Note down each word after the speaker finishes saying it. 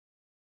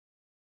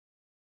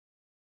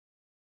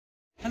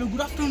Hello,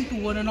 good afternoon to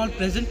one and all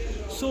present.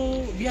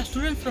 So we are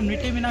students from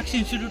Nitya Meenakshi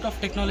Institute of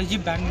Technology,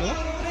 Bangalore.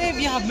 Today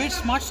we have made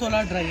smart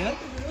solar dryer.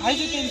 As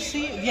you can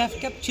see, we have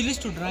kept chilies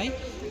to dry.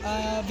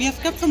 We have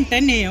kept from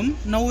 10 a.m.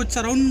 Now it's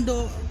around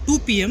 2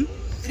 p.m.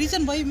 The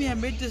reason why we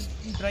have made this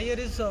dryer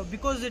is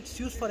because it's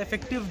used for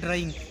effective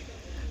drying.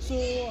 So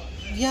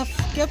we have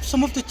kept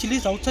some of the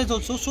chilies outside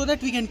also so that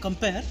we can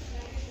compare.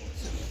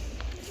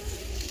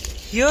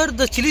 Here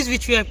the chilies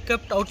which we have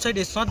kept outside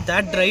is not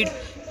that dried,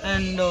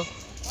 and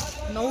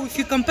now if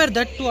you compare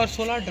that to our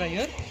solar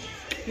dryer,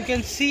 you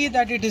can see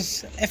that it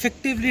is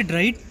effectively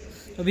dried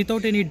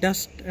without any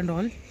dust and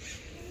all.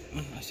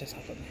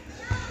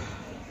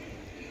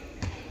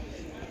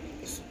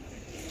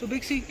 So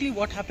basically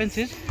what happens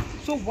is,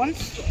 so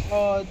once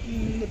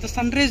the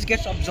sun rays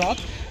gets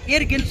absorbed,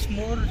 air gets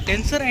more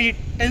denser and it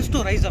tends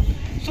to rise up.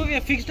 So we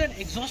have fixed an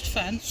exhaust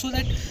fan so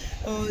that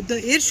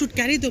the air should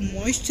carry the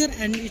moisture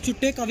and it should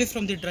take away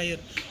from the dryer.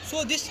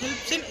 So this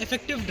helps in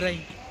effective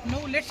drying. Now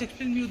let's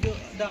explain you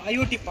the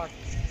IoT part.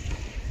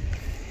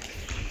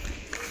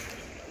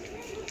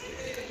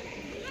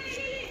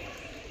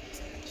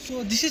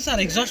 So this is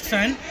our exhaust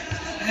fan,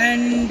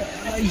 and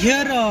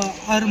here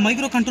our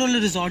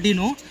microcontroller is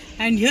Arduino,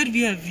 and here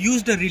we have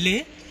used a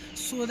relay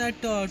so that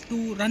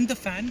to run the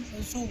fan.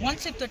 So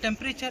once if the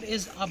temperature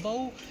is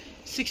above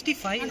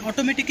 65, it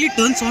automatically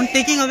turns on,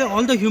 taking away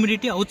all the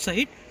humidity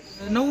outside.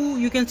 Now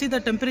you can see the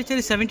temperature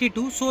is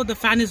 72, so the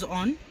fan is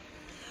on.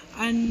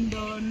 And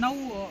now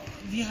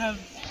we have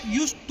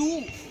used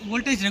 2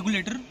 voltage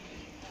regulator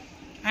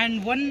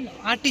and 1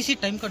 RTC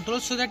time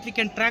control so that we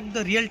can track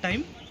the real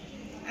time,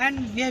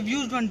 and we have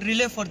used 1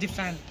 relay for the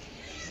fan.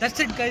 That's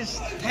it guys.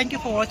 Thank you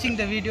for watching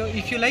the video.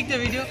 If you like the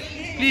video,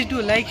 please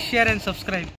do like, share and subscribe.